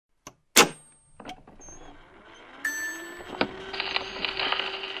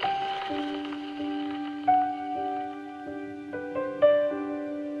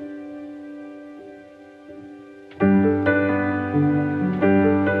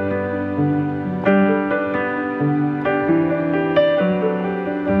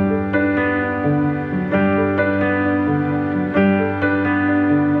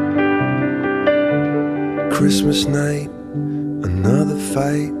Christmas night, another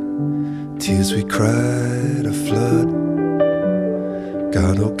fight, tears we cried a flood.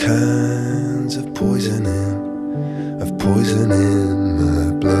 Got all kinds of poison in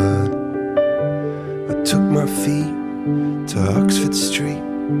my blood. I took my feet to Oxford Street,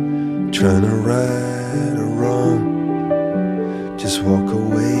 trying to right a wrong. Just walk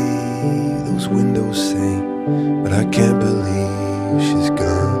away, those windows say, but I can't believe she's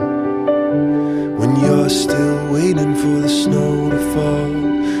gone. When you're still waiting for the snow to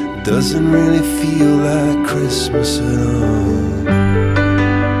fall, it doesn't really feel like Christmas at all.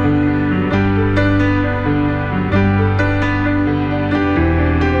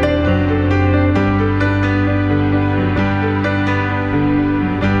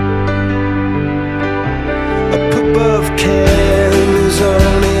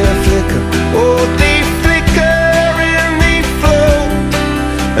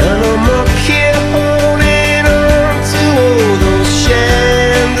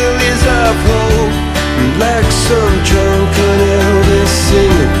 Some drunken Elvis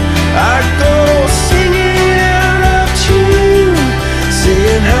singing, I go singing out of tune,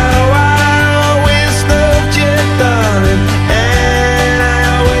 saying how I always loved you, darling, and I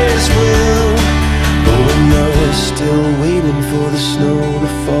always will. But when you're still waiting for the snow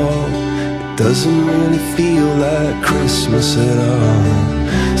to fall, it doesn't really feel like Christmas at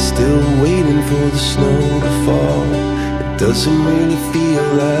all. Still waiting for the snow to fall, it doesn't really feel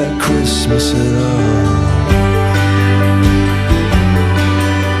like Christmas at all.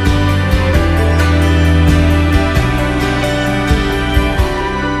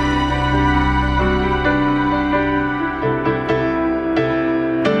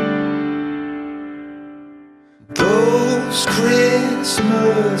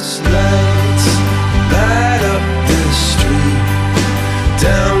 Christmas lights